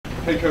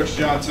Hey, Coach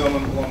John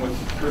Tillman, along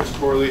with Curtis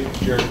Corley,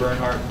 Jared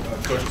Bernhardt.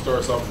 Coach, start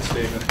us off with a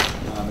statement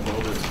and we'll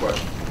go to this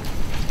question.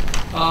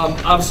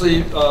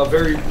 Obviously,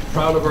 very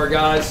proud of our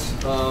guys.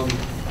 To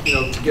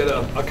get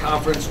a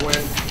conference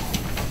win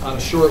on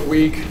a short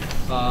week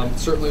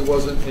certainly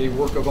wasn't a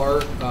work of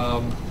art,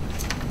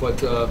 but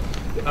the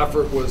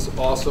effort was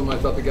awesome. I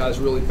thought the guys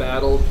really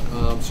battled.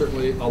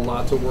 Certainly a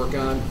lot to work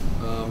on,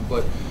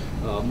 but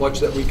much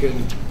that we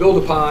can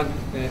build upon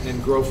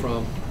and grow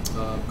from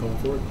going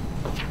forward.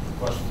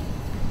 Question.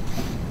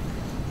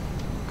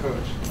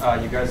 Coach,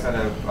 you guys had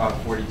a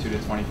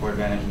 42-24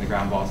 advantage in the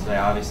ground ball today.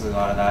 Obviously, a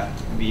lot of that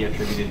can be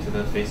attributed to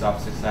the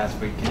face-off success,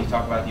 but can you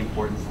talk about the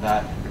importance of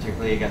that,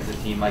 particularly against a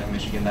team like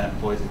Michigan that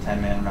employs a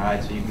 10-man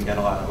ride, so you can get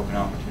a lot of open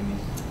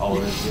opportunities all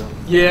over the field?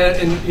 Yeah,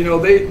 and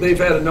they've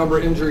had a number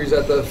of injuries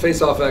at the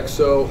face-off X,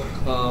 so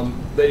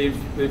they've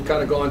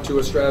kind of gone to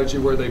a strategy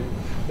where they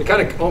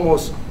kind of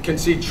almost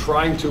concede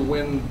trying to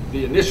win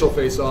the initial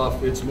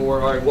face-off. It's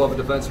more, all right, we'll have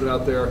a defenseman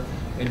out there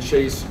and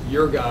chase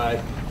your guy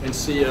and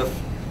see if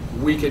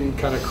we can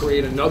kind of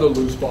create another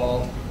loose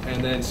ball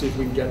and then see if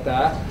we can get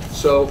that.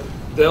 So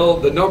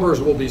the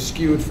numbers will be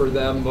skewed for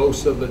them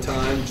most of the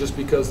time, just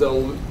because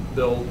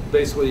they'll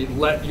basically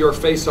let your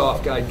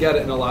face-off guy get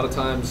it, and a lot of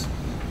times,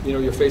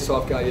 your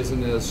face-off guy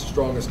isn't as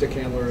strong a stick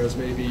handler as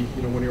maybe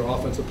one of your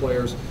offensive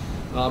players.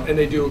 And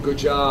they do a good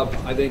job.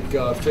 I think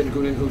Finn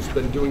Goonen, who's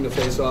been doing the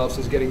face-offs,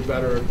 is getting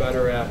better and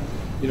better at,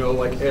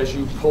 like as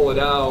you pull it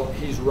out,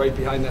 he's right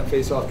behind that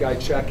face-off guy,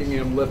 checking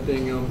him,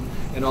 lifting him,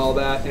 and all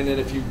that. And then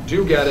if you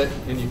do get it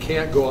and you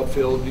can't go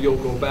upfield, you'll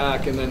go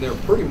back, and then they're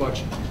pretty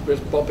much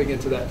just bumping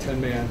into that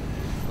 10-man.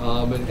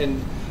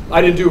 And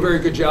I didn't do a very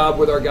good job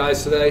with our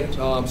guys today,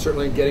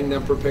 certainly getting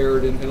them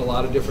prepared in a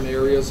lot of different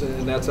areas,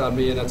 and that's on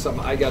me, and that's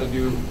something I got to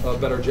do a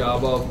better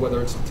job of,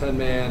 whether it's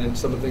 10-man and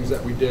some of the things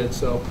that we did.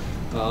 So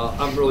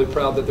I'm really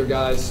proud that their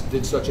guys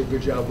did such a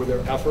good job with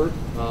their effort,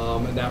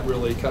 and that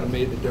really kind of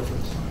made the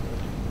difference.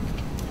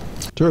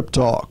 Terp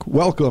Talk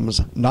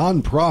welcomes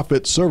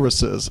Nonprofit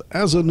Services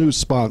as a new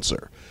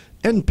sponsor.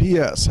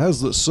 NPS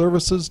has the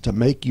services to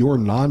make your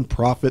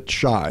nonprofit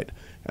shine.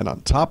 And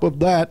on top of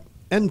that,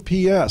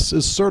 NPS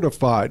is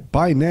certified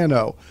by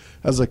NANO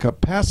as a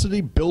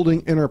capacity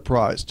building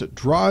enterprise to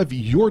drive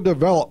your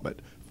development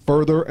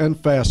further and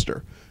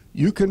faster.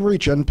 You can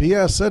reach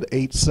NPS at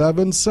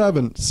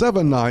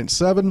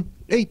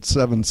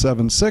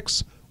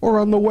 877-797-8776 or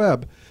on the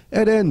web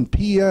at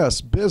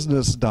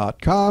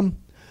npsbusiness.com.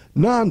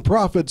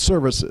 Nonprofit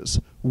Services.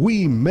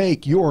 We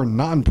make your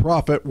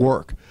nonprofit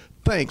work.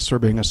 Thanks for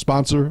being a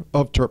sponsor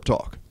of Terp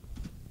Talk.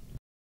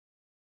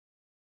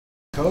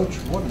 Coach,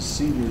 what does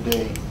senior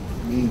day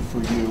mean for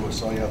you? I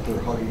saw you out there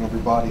hugging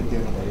everybody at the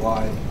end of the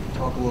line.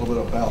 Talk a little bit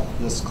about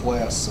this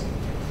class and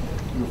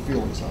your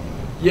feelings on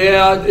that.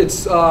 Yeah,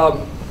 it's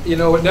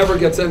it never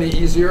gets any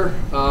easier.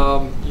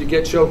 You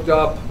get choked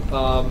up.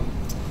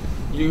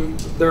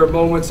 There are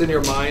moments in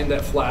your mind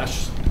that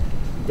flash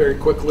very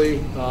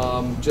quickly,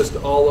 just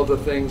all of the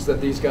things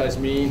that these guys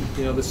mean.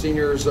 The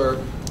seniors are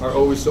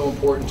always so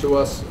important to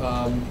us.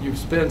 You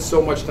spend so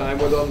much time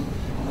with them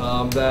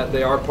that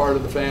they are part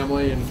of the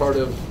family and part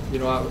of,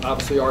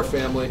 obviously our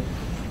family.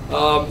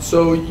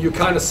 So you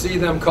kind of see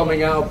them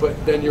coming out,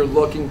 but then you're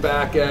looking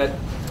back at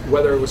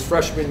whether it was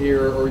freshman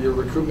year or your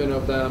recruitment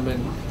of them,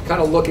 and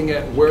kind of looking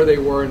at where they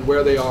were and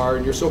where they are,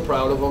 and you're so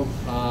proud of them,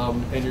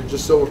 and you're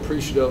just so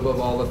appreciative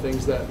of all the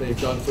things that they've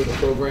done for the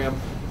program.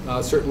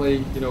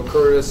 Certainly,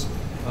 Curtis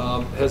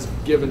has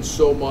given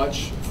so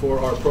much for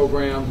our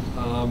program,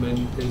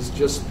 and is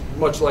just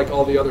much like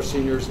all the other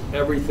seniors,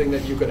 everything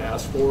that you could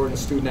ask for in a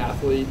student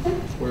athlete,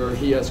 where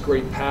he has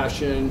great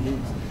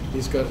passion,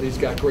 he's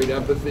got great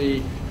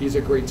empathy, he's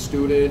a great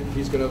student,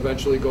 he's going to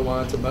eventually go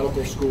on to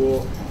medical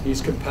school,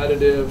 he's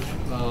competitive,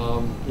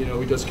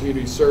 he does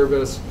community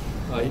service,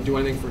 he'd do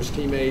anything for his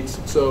teammates.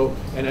 So,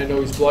 and I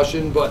know he's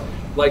blushing, but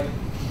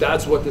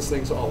that's what this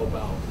thing's all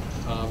about.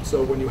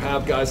 So when you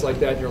have guys like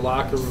that in your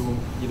locker room,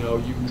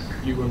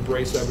 you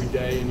embrace every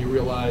day, and you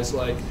realize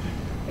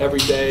every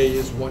day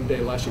is one day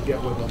less you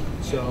get with them.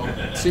 So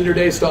senior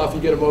day stuff,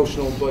 you get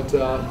emotional, but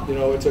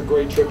it's a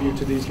great tribute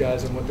to these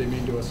guys and what they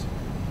mean to us.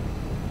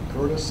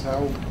 Curtis,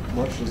 how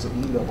much does it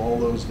mean of all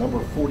those number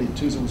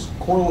 42s? It was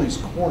Corley's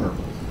corner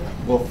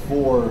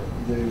before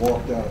they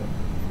walked out.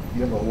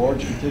 You have a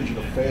large contingent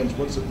of fans.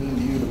 What does it mean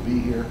to you to be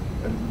here,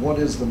 and what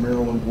is the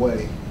Maryland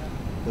way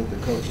that the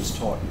coach has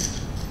taught you?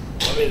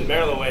 I mean, the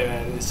Maryland way,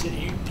 man,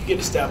 you get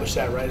established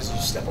that right as you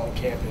step on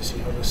campus.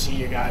 The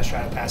senior guys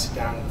try to pass it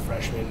down to the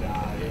freshmen.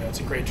 It's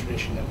a great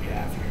tradition that we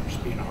have here,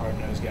 just being a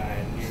hard-nosed guy,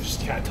 and you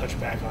just kind of touch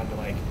back onto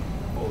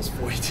all those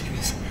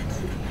 42s.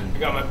 I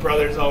got my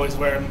brothers always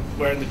wearing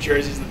the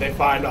jerseys that they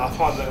find off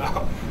on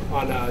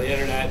the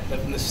internet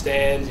in the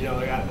stands.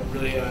 I got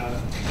really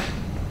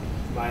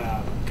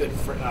my good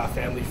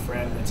family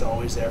friend that's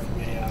always there for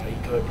me. He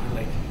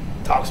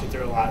talks me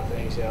through a lot of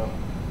things.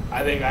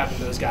 I think having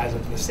those guys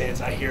up in the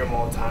stands, I hear them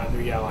all the time.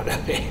 They're yelling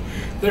at me.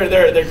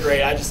 They're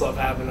great. I just love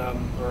having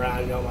them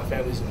around. My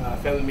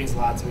family means a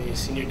lot to me.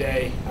 Senior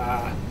day,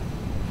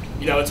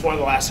 it's one of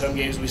the last home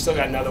games. We still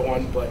got another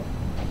one, but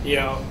you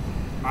know,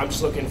 I'm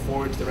just looking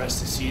forward to the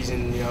rest of the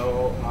season. You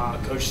know,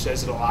 Coach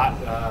says it a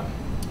lot.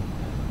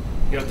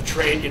 You know, the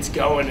train gets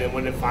going, and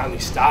when it finally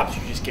stops,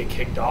 you just get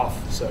kicked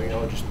off. So, you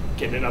know, just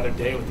getting another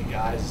day with the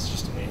guys is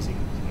just amazing.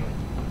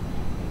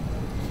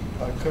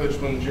 Coach,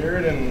 when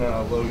Jared and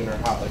Logan are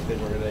hot like they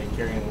were today,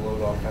 carrying the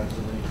load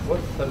offensively, what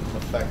type of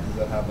effect does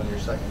that have on your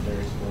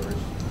secondary scorers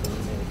for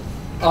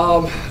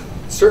the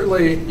team?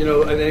 Certainly, you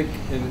know, I think,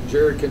 and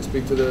Jared can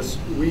speak to this,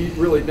 we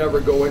really never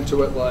go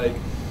into it like,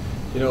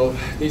 you know,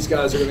 these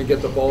guys are going to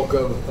get the bulk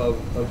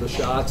of the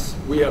shots.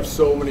 We have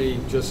so many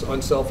just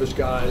unselfish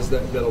guys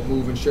that'll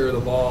move and share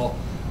the ball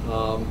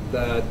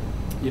that,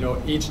 you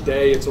know, each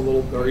day it's a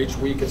little, or each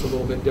week it's a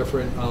little bit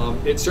different.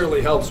 It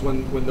certainly helps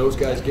when those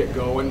guys get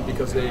going,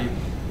 because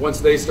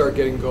once they start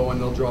getting going,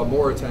 they'll draw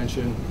more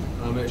attention.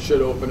 It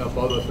should open up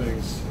other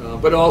things.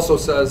 But it also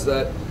says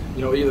that,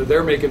 you know, either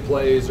they're making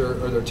plays or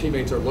their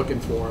teammates are looking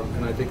for them,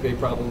 and I think they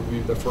probably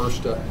be the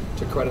first to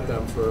credit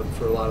them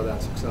for a lot of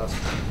that success.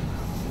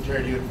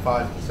 Jared, you had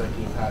 5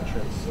 consecutive hat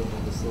tricks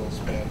over this little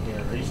span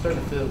here. Are you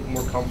starting to feel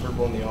more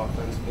comfortable in the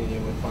offense, being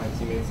able to find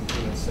teammates and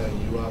teammates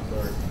setting you up,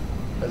 or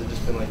has it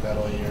just been like that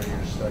all year and you're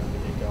just starting to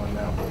get going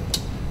now?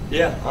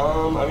 Yeah,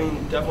 I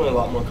mean, definitely a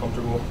lot more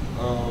comfortable.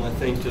 I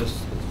think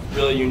just it's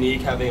really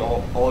unique having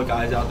all the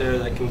guys out there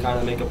that can kind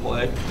of make a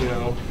play. You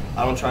know,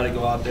 I don't try to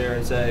go out there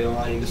and say, oh,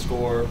 I need to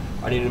score,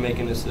 I need to make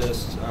an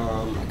assist.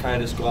 I kind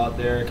of just go out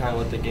there and kind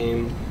of let the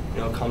game,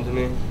 you know, come to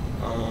me.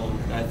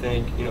 And I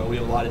think, you know, we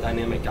have a lot of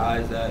dynamic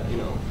guys that, you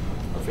know,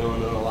 are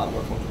feeling a lot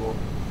more comfortable.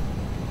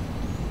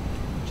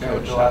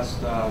 Jared, the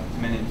last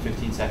minute and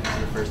 15 seconds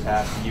of the first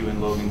half, you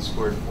and Logan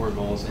scored 4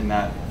 goals in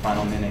that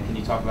final minute. Can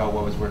you talk about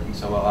what was working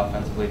so well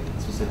offensively,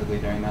 specifically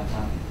during that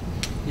time?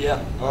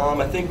 Yeah,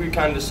 I think we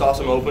kind of just saw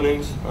some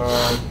openings,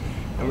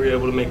 and we were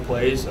able to make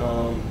plays. You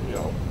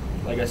know,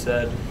 like I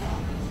said,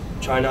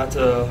 try not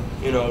to,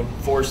 you know,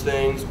 force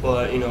things,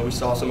 but, you know, we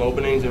saw some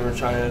openings and we're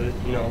trying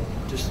to, you know,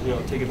 just, you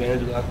know, take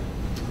advantage of that.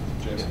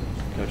 Jason.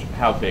 Coach,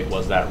 how big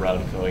was that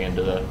run going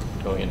into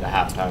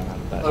halftime?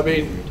 I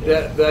mean,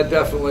 that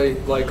definitely,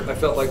 like, I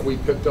felt like we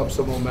picked up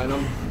some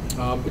momentum.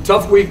 A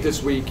tough week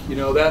this week, you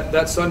know,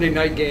 that Sunday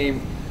night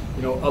game,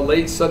 you know, a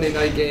late Sunday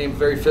night game,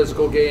 very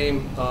physical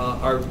game.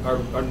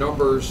 Our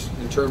numbers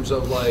in terms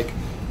of like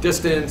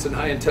distance and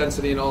high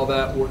intensity and all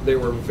that, they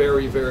were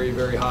very, very,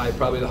 very high,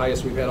 probably the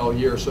highest we've had all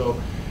year.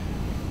 So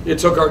it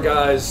took our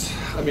guys,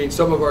 I mean,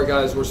 some of our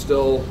guys were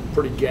still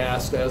pretty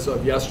gassed as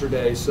of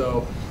yesterday.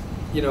 So,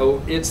 you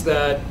know, it's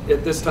that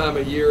at this time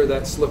of year,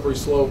 that slippery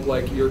slope,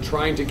 like you're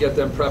trying to get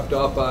them prepped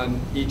up on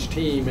each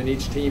team, and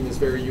each team is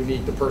very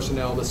unique. The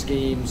personnel, the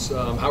schemes,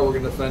 how we're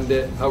going to defend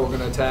it, how we're going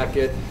to attack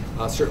it.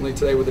 Certainly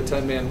today with the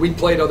 10-man, we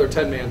played other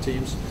 10-man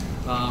teams,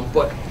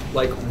 but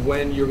like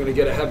when you're going to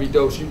get a heavy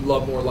dose, you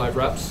love more live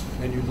reps,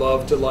 and you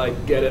love to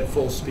like get at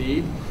full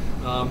speed,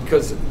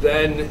 because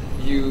then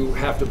you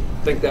have to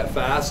think that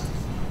fast.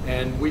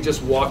 And we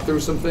just walked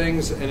through some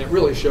things, and it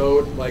really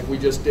showed. Like we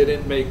just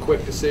didn't make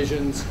quick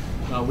decisions.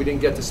 We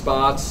didn't get to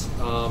spots,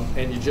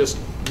 and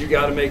you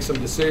got to make some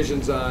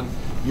decisions on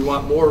you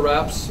want more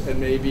reps, and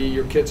maybe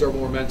your kids are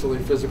more mentally,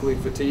 physically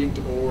fatigued,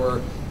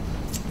 or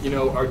you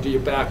know, or do you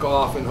back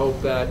off and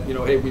hope that, you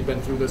know, hey, we've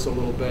been through this a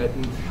little bit.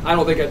 And I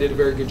don't think I did a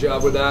very good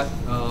job with that,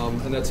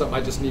 and that's something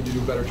I just need to do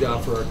a better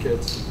job for our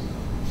kids.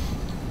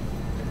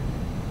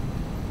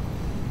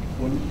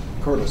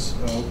 Curtis,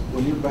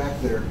 when you're back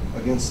there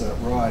against that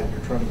ride,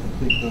 you're trying to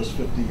complete those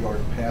 50-yard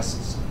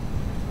passes.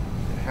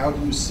 How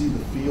do you see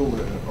the field?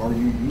 Are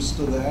you used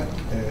to that?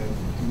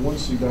 And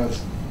once you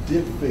guys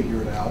did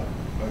figure it out,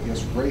 I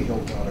guess Ray Hill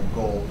got a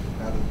goal.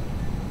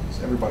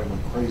 Everybody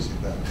went crazy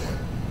at that point.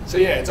 So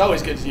yeah, it's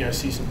always good to, you know,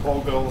 see some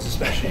pole goals,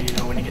 especially, you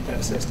know, when you get that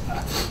assist.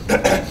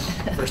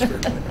 First career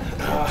point.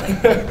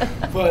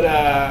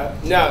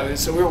 But no,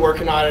 so we were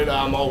working on it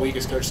all week,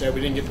 as Coach said.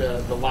 We didn't get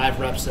the live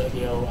reps that,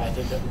 you know, I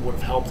think that would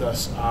have helped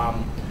us.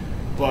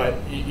 But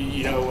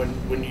you know,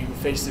 when you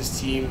face this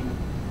team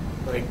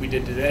like we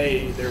did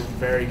today, they're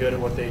very good at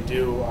what they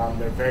do.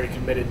 They're very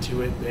committed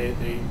to it.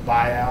 They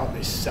buy out,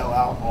 they sell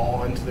out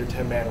all into their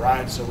 10-man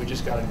ride. So we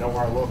just got to know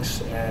our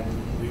looks, and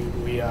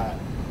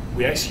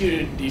we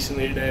executed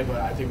decently today, but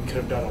I think we could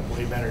have done a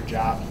way better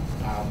job.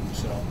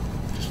 So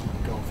just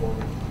going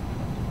forward.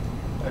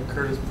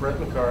 Curtis, Brett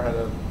McCarr had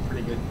a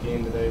pretty good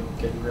game today,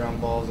 getting ground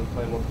balls and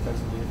playing more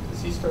defensively.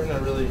 Is he starting to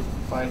really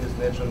find his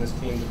niche on this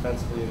team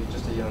defensively? He's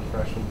just a young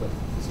freshman, but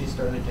is he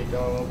starting to get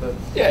going a little bit?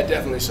 Yeah,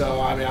 definitely. So,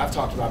 I mean, I've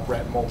talked about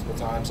Brett multiple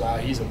times.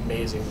 He's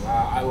amazing.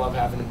 I love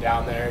having him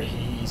down there.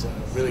 He's a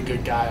really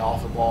good guy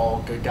off the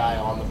ball, good guy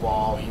on the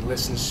ball. He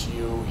listens to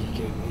you.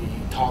 He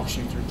talks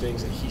you through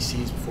things that he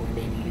sees before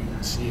maybe you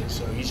even see it.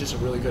 So he's just a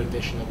really good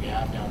addition that we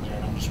have down there,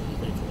 and I'm just really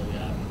thankful that we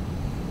have him.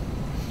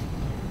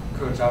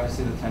 Coach,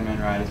 obviously the 10-man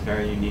ride is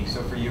very unique.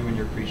 So for you, when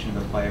you're preaching to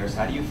the players,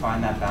 how do you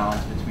find that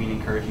balance between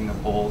encouraging the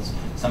bulls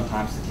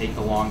sometimes to take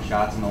the long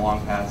shots and the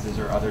long passes,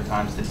 or other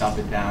times to dump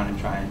it down and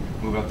try and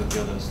move up the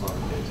field at a slower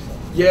pace?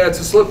 Yeah, it's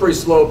a slippery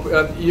slope.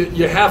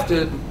 You have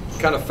to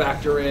kind of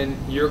factor in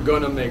you're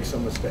going to make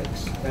some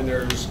mistakes, and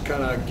there's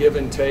kind of give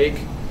and take.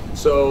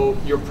 So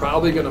you're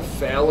probably going to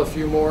fail a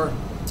few more,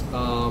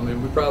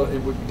 and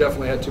we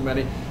definitely had too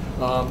many.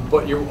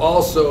 But you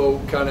also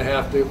kind of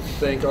have to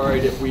think, all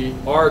right, if we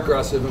are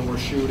aggressive and we're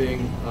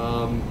shooting,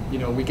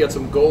 we get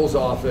some goals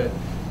off it,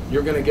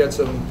 you're going to get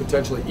some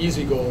potentially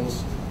easy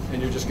goals,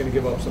 and you're just going to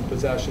give up some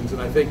possessions.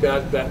 And I think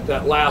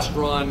that last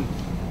run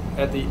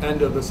at the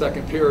end of the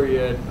second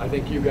period, I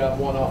think you got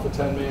one off a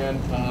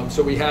 10-man.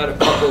 So we had a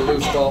couple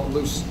of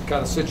loose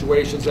kind of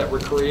situations that were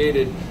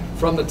created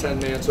from the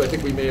 10-man. So I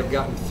think we may have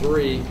gotten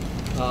 3.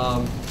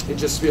 It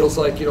just feels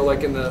like,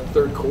 like in the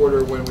third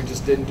quarter when we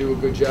just didn't do a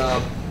good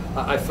job.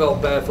 I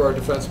felt bad for our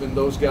defensemen.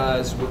 Those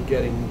guys were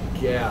getting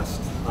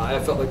gassed. I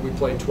felt like we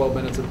played 12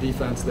 minutes of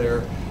defense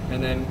there.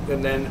 And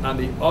then on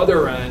the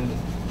other end,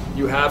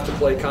 you have to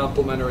play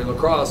complementary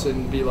lacrosse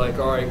and be like,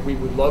 all right, we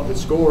would love to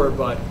score,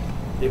 but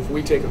if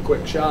we take a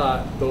quick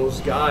shot, those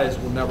guys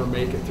will never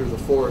make it through the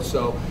fourth.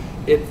 So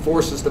it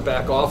forces to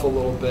back off a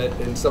little bit,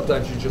 and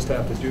sometimes you just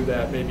have to do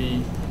that.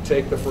 Maybe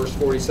take the first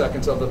 40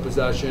 seconds of the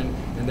possession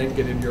and then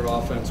get into your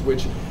offense,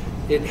 which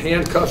it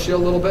handcuffs you a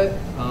little bit,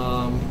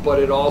 but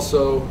it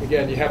also,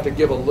 again, you have to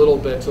give a little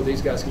bit so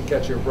these guys can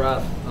catch your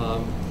breath,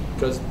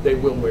 because they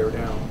will wear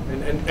down.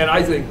 And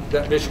I think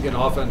that Michigan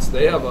offense,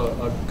 they have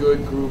a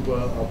good group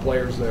of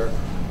players there,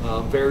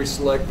 very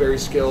slick, very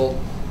skilled,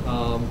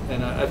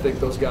 and I think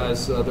those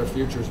guys, their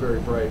future is very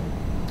bright.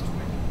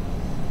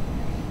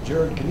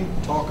 Jared, can you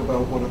talk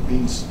about what it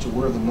means to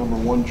wear the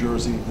 #1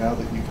 jersey now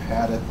that you've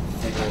had it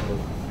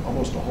for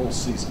almost a whole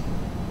season?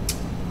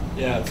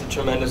 Yeah, it's a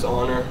tremendous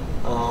honor.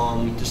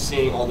 Just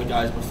seeing all the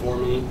guys before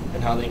me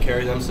and how they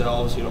carry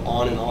themselves,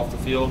 on and off the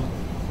field.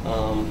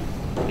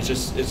 It's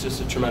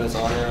just a tremendous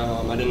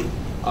honor. I didn't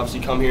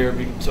obviously come here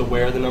to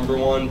wear the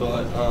 #1,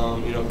 but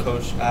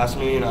Coach asked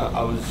me, and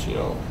I was,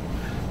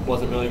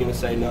 wasn't really going to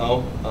say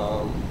no.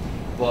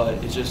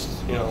 But it's just,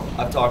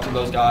 I've talked to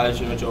those guys,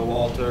 Joe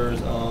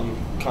Walters,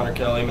 Connor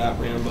Kelly, Matt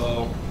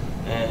Rambo,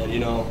 and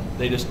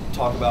they just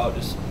talk about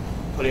just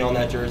putting on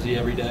that jersey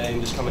every day and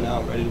just coming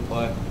out ready to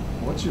play.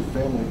 What's your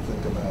family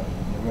think about it?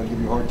 They're going to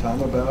give you a hard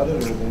time about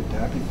it, or are they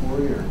happy for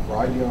you, or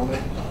ride you on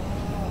it?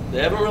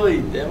 They haven't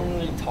really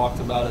talked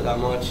about it that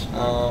much.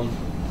 I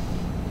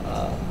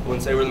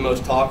wouldn't say we're the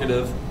most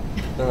talkative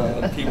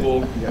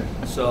people, Yeah.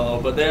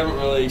 but they haven't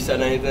really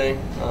said anything.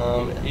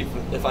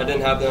 If I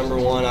didn't have the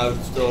 #1, I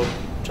would still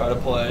try to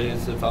play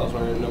as if I was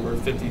wearing number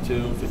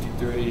 52,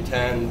 53,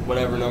 10,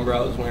 whatever number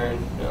I was wearing.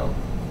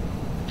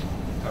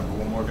 Time for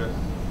one more, guys?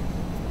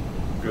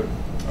 Good.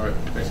 All right.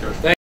 Thanks,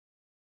 guys.